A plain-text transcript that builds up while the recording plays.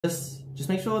Just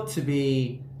make sure to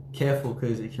be careful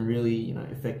because it can really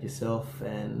affect yourself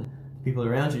and people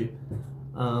around you.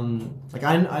 Like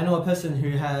I know a person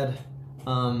who had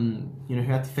who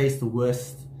had to face the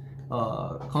worst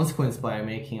consequence by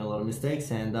making a lot of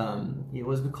mistakes, and it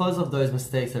was because of those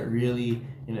mistakes that really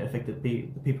affected the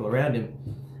people around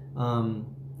him.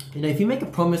 If you make a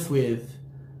promise with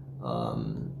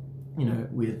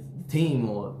with the team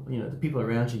or the people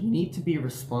around you, you need to be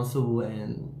responsible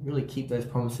and really keep those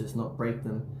promises, not break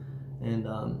them. And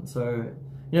so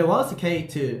while it's okay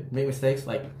to make mistakes,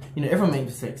 like everyone makes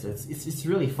mistakes, so it's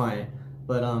really fine.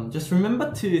 But just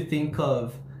remember to think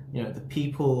of the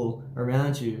people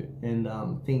around you,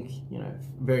 and think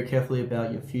very carefully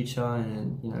about your future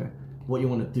and what you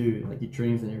want to do, like your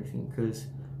dreams and everything, because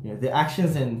the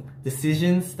actions and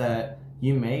decisions that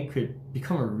you make could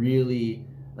become a really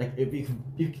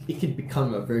it could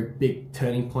become a very big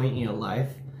turning point in your life.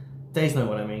 Days know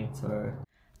what I mean. So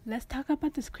let's talk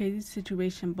about this crazy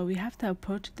situation, but we have to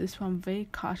approach this one very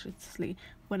cautiously.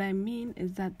 What I mean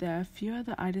is that there are a few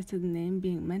other artists' names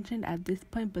being mentioned at this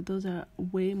point, but those are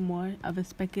way more of a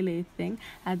speculated thing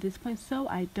at this point, so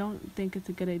I don't think it's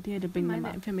a good idea to bring them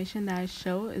up. The information that I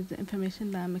show is the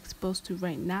information that I'm exposed to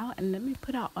right now, and let me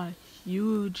put out a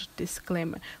huge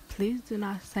disclaimer. Please do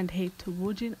not send hate to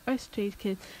Woojin or Stray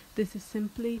Kids. This is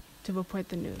simply to report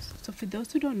the news. So for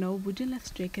those who don't know, Woojin left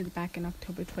Stray Kids back in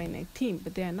October 2019,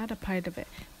 but they are not a part of it.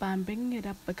 But I'm bringing it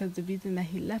up because the reason that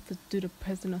he left was due to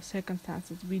personal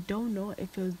circumstances. We don't know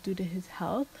if it was due to his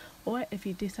health or if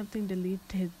he did something to lead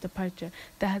to his departure.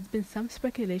 There has been some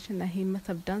speculation that he must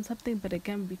have done something, but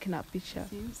again, we cannot be sure.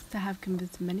 He seems to have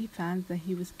convinced many fans that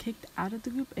he was kicked out of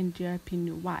the group, and JYP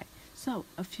knew why. So,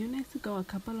 a few nights ago, a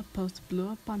couple of posts blew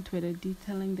up on Twitter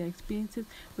detailing their experiences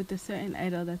with a certain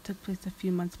idol that took place a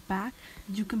few months back.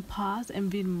 You can pause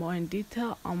and read more in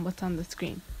detail on what's on the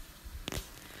screen.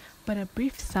 But a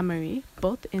brief summary,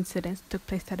 both incidents took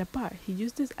place at a bar. He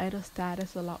used his idol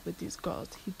status a lot with these girls.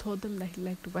 He told them that he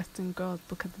liked Western girls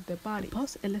because of their body. The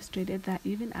post illustrated that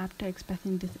even after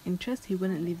expressing disinterest, he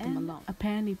wouldn't leave them alone.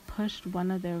 Apparently pushed one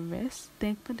of their wrists.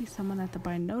 Thankfully, someone at the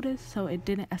bar noticed, so it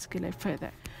didn't escalate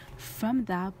further. From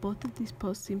that, both of these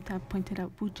posts seem to have pointed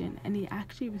out Woojin, and he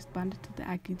actually responded to the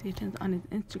accusations on his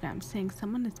Instagram, saying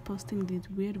someone is posting these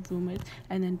weird rumors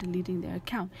and then deleting their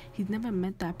account. He's never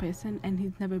met that person, and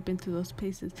he's never been to those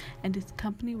places, and his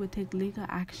company would take legal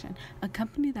action. A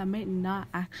company that might not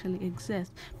actually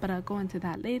exist, but I'll go into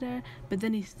that later. But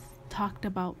then he talked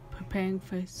about preparing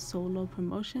for his solo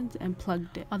promotions and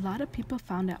plugged it. A lot of people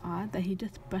found it odd that he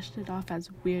just brushed it off as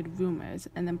weird rumors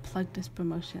and then plugged his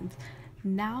promotions.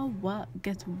 Now what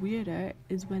gets weirder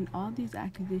is when all these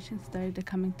accusations started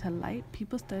coming to light,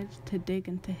 people started to dig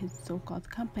into his so-called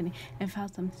company and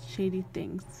found some shady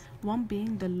things. One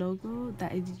being the logo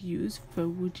that is used for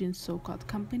Woojin's so-called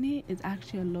company is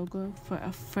actually a logo for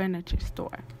a furniture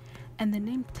store. And the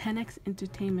name 10X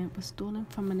Entertainment was stolen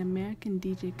from an American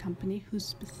DJ company who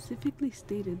specifically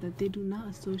stated that they do not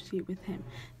associate with him.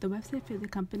 The website for the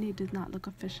company does not look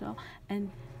official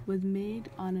and was made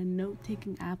on a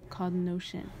note-taking app called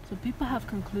Notion. So people have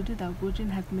concluded that Woojin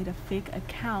has made a fake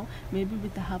account, maybe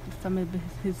with the help of some of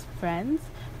his friends,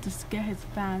 to scare his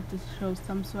fans to show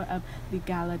some sort of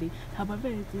legality. However,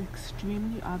 it is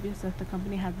extremely obvious that the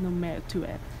company has no merit to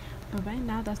it. But right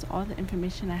now, that's all the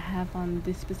information I have on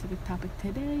this specific topic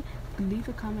today. Leave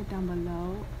a comment down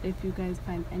below if you guys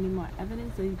find any more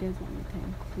evidence that you guys want me to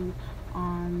include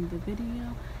on the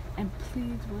video. And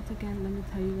please, once again, let me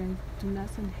tell you guys, do not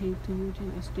send hate to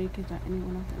Woojin or Stray Kids or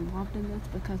anyone else involved in this,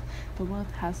 because the world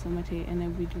has so much hate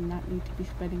and we do not need to be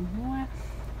spreading more.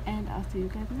 And I'll see you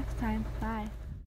guys next time. Bye.